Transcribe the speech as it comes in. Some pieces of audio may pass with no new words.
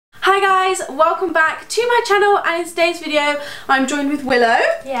Hi guys, welcome back to my channel, and in today's video I'm joined with Willow.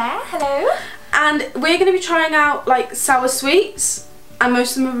 Yeah, hello. And we're going to be trying out like sour sweets, and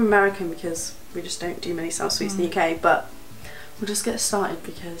most of them are American because we just don't do many sour sweets in the UK, but we'll just get started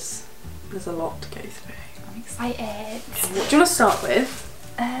because there's a lot to go through. I'm excited. What do you want to start with?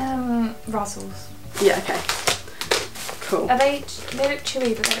 Russell's. Yeah, okay. Cool. They look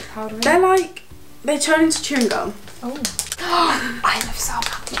chewy but they look powdery. They're like, they turn into chewing gum. Oh. I love sour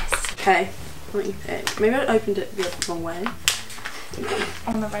patches. Okay, what do you think? Maybe I opened it the wrong way.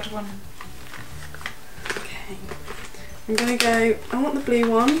 On the red one. Okay. I'm gonna go, I want the blue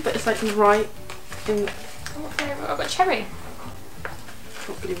one, but it's like right in... What flavour? I've got cherry.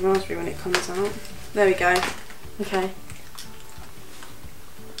 Got blue raspberry when it comes out. There we go. Okay.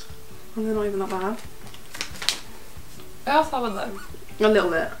 Oh, they're not even that bad. I'll have one though. A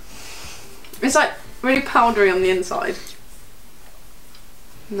little bit. It's like really powdery on the inside.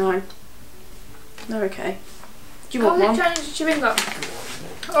 No. They're okay. Do you want one? How is it turning into chewing gum?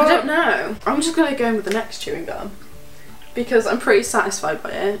 I don't know. I'm just gonna go in with the next chewing gum because I'm pretty satisfied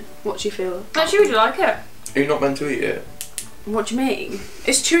by it. What do you feel? I actually really like it. Are you not meant to eat it? What do you mean?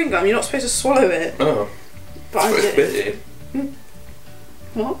 It's chewing gum. You're not supposed to swallow it. Oh. But I It's do. bitty.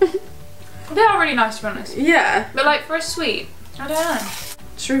 What? They are really nice to be honest. Yeah. But like for a sweet, I don't know.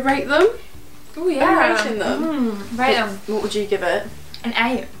 Should we rate them? Oh yeah. I'm rating them. Rate them. What would you give it? An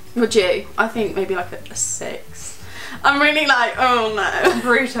 8. Would you? I think maybe like a 6. I'm really like, oh no.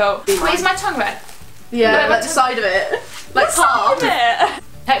 Brutal. Wait, is my tongue red? Yeah, No, like the side of it. Like half. it?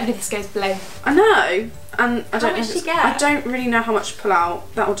 Hopefully this goes blue. I know. And I don't much know do you get? I don't really know how much to pull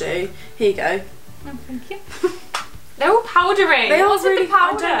out. That'll do. Here you go. Oh, thank you. They're all powdery. They are What's really, with the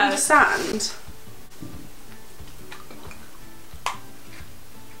powder? I don't understand.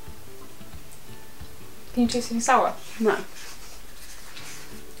 Can you taste any sour? No.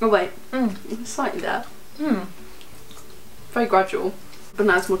 Oh wait. Slightly there. Very gradual. But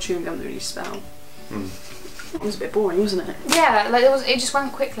now it's more chewing gum than you smell. It was a bit boring, wasn't it? Yeah, like it just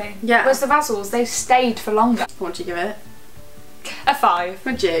went quickly. Yeah. Whereas the Razzles, they stayed for longer. What do you give it? A 5.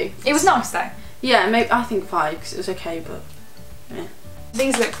 Would you? It was nice though. Yeah, maybe I think 5 because it was okay, but yeah.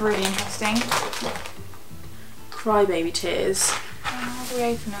 These look really interesting. Crybaby tears. How do we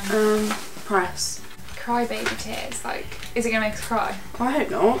open them? Press. Crybaby tears. Like, is it gonna make us cry? I hope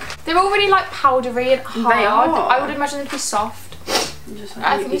not. They're all really like powdery and hard. They are. I would imagine they'd be soft. Just like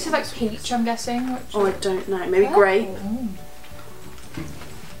I think these are like peach. I'm guessing. Which oh, I don't know. Maybe grape.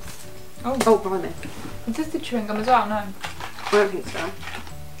 Oh, blimey. Is this the chewing gum as well? No. I don't think so.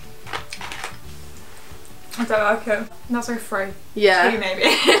 I don't like it. That's like 3. Yeah. 2 maybe.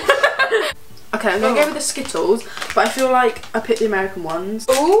 Okay, I'm gonna go with the Skittles, but I feel like I picked the American ones.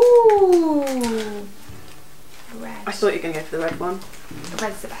 Ooh. Red. I thought you were gonna go for the red one.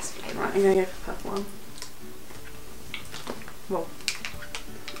 Red's the best flavour. Right, I'm gonna go for the purple one. Whoa.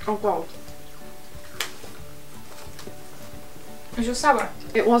 Oh god. Is yours sour?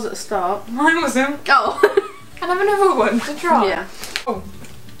 It was at the start. Mine wasn't. Oh. Can I have another one to try? Yeah. Oh.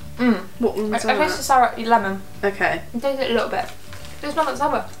 What one was I that? tasted sour lemon. Okay. I tasted it a little bit. It's not that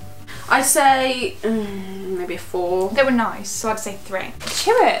sour. I say maybe a 4. They were nice, so I'd say 3.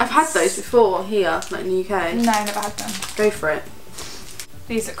 Chew it. I've had those before here, like in the UK. No, never had them. Go for it.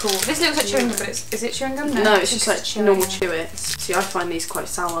 These are cool. This looks like chewing gum, but is it chewing gum? No, it's just like chewing. normal chew it. See, I find these quite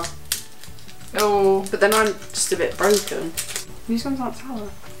sour. Oh. But then I'm just a bit broken. These ones aren't sour.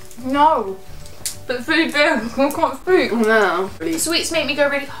 No. But it's really big. I can't speak. No. The sweets make me go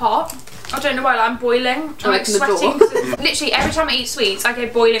really hot. I don't know why, like, I'm boiling. I'm like Open the door. sweating. 'Cause literally every time I eat sweets, I go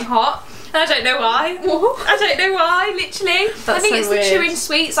boiling hot. And I don't know why. What? I don't know why, literally. I think so it's weird. the chewing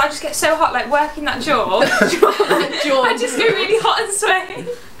sweets. I just get so hot, like working that jaw. I just go really hot and sweaty.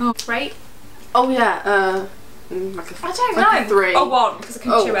 Oh, right? Oh yeah, like a, I don't like know. a 3. A 1, because I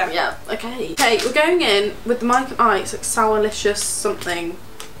can chew it. Yeah, okay. Okay, we're going in with the Mike and Ike's like sourlicious something.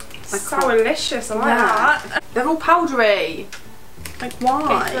 Sourlicious, I like that. They're all powdery. Like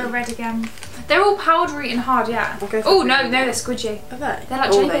why? Go for a red again. They're all powdery and hard, yeah. Okay, Oh no, they're squidgy. Are they? They're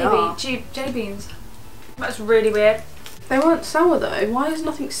like Oh, jelly they are. jelly beans. That's really weird. They weren't sour though. Why is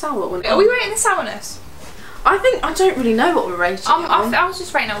nothing sour? When Are we rating the sourness? I don't really know what we're rating. I was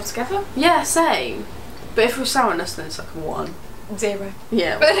just rating it all together. Yeah, same. But if we're sourness, then it's like a 1. 0.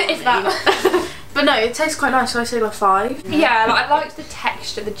 Yeah. But if that. But no, it tastes quite nice, so I say like 5. Yeah, like, I liked the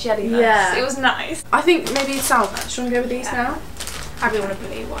texture, the jelliness. Yeah. It was nice. I think maybe it's sour patch. Do you want to go with these now? I really want a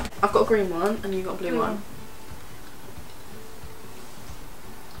blue one. I've got a green one and you've got a blue one.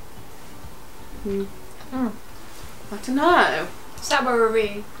 I don't know.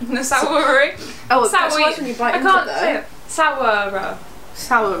 Soury. The soury. Oh, Sour. that's worse when you bite I into can't it say though. it. Sour.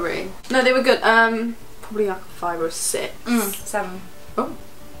 soury. No, they were good. Probably like a 5 or a 6. 7. Oh,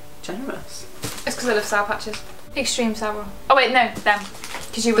 generous. It's because I love Sour Patches. Extreme sour. Oh wait, no, them.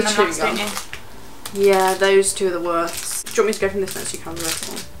 Because you were them last, didn't you? Yeah, those two are the worst. Do you want me to go from this one so you can have the rest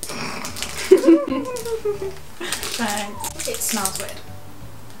one? Thanks. It smells weird.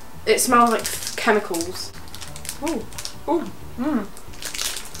 It smells like chemicals. Ooh. Ooh. Mmm.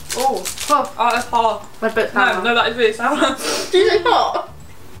 Oh. Oh, that's hot. My bit sour. No, that is really sour. Did you say hot?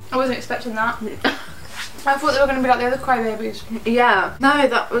 I wasn't expecting that. I thought they were going to be like the other crybabies. Yeah. No,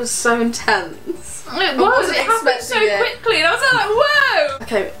 that was so intense. It was. It happened so quickly, and I was like, whoa!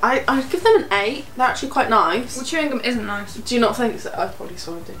 Okay, I'd give them an 8. They're actually quite nice. Well, chewing gum isn't nice. Do you not think so? I probably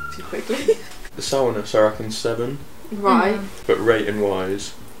swallowed it too quickly. The sourness, I reckon 7. Right. But rating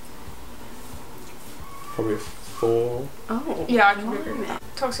wise, probably a 4. Oh. Yeah, I can agree with that.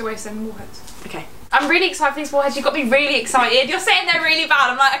 Toxic waste and warheads. Okay. I'm really excited for these warheads. You've got me really excited. You're saying they're really bad.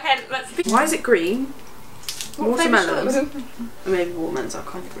 I'm like, okay, let's. Why is it green? Watermelon. What Maybe watermelons are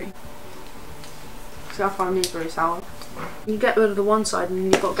kind of green. So I find these very sour. You get rid of the one side and then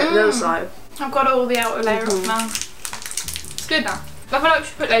you've got to get the other side. I've got all the outer layer off now. It's good now. I feel like we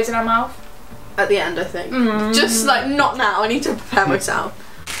should put loads in our mouth. At the end, I think. Just like, not now. I need to prepare myself.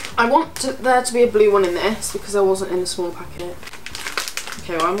 I want there to be a blue one in this because there wasn't in the small packet.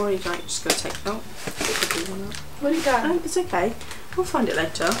 Okay, well I'm already like, just going to take it out. Take the blue one out. Where'd it go? Oh, it's okay. We'll find it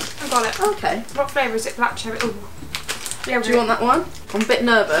later. I got it. Okay. What flavour is it? Black cherry. Ooh. Yeah, do you want that one? I'm a bit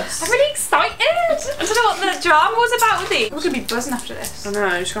nervous. I'm really excited. I don't know what the drama was about with these. We're going to be buzzing after this. I know,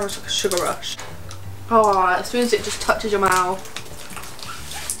 it's kind of like a sugar rush. Oh, as soon as it just touches your mouth.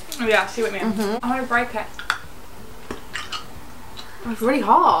 Oh yeah, I see what you mean. I want to break it. It's really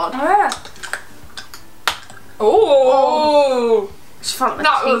hard. Oh yeah. Oh. Just felt like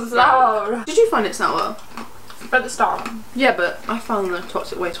that was sour. Did you find it sour? At the start. Yeah, but I found the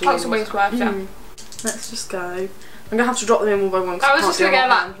toxic waste ones. Toxic waste worth, yeah. Let's just go. I'm gonna have to drop them in one by one. I was just gonna go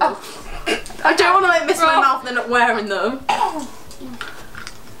like. Oh. I don't want to like miss my mouth and then not wearing them.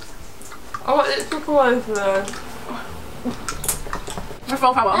 Oh, it took away for them. I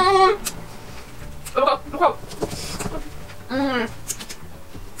felt power.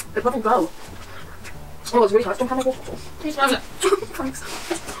 It doesn't go. Oh, it's really hard. Don't panic. Please smells it. Thanks.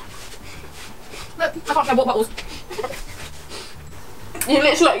 Look, I can't share water bottles. You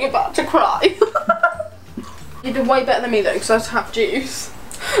literally like you're about to cry. You did way better than me though, because I had to have juice.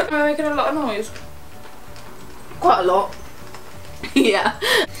 Am I making a lot of noise? Quite a lot. Yeah.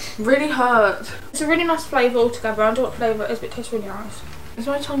 Really hurt. It's a really nice flavour altogether. I don't know what flavour it is, but it tastes really nice. Is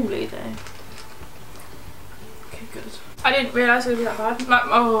my tongue bleeding? Okay, good. I didn't realise it would be that bad. Like,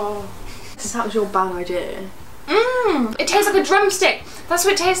 oh. That was your bad idea. It tastes like a drumstick. That's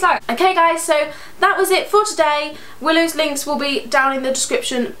what it tastes like. Okay guys, so that was it for today. Willow's links will be down in the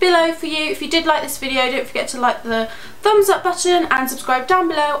description below for you. If you did like this video, don't forget to like the thumbs up button and subscribe down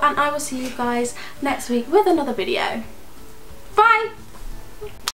below, and I will see you guys next week with another video. Bye!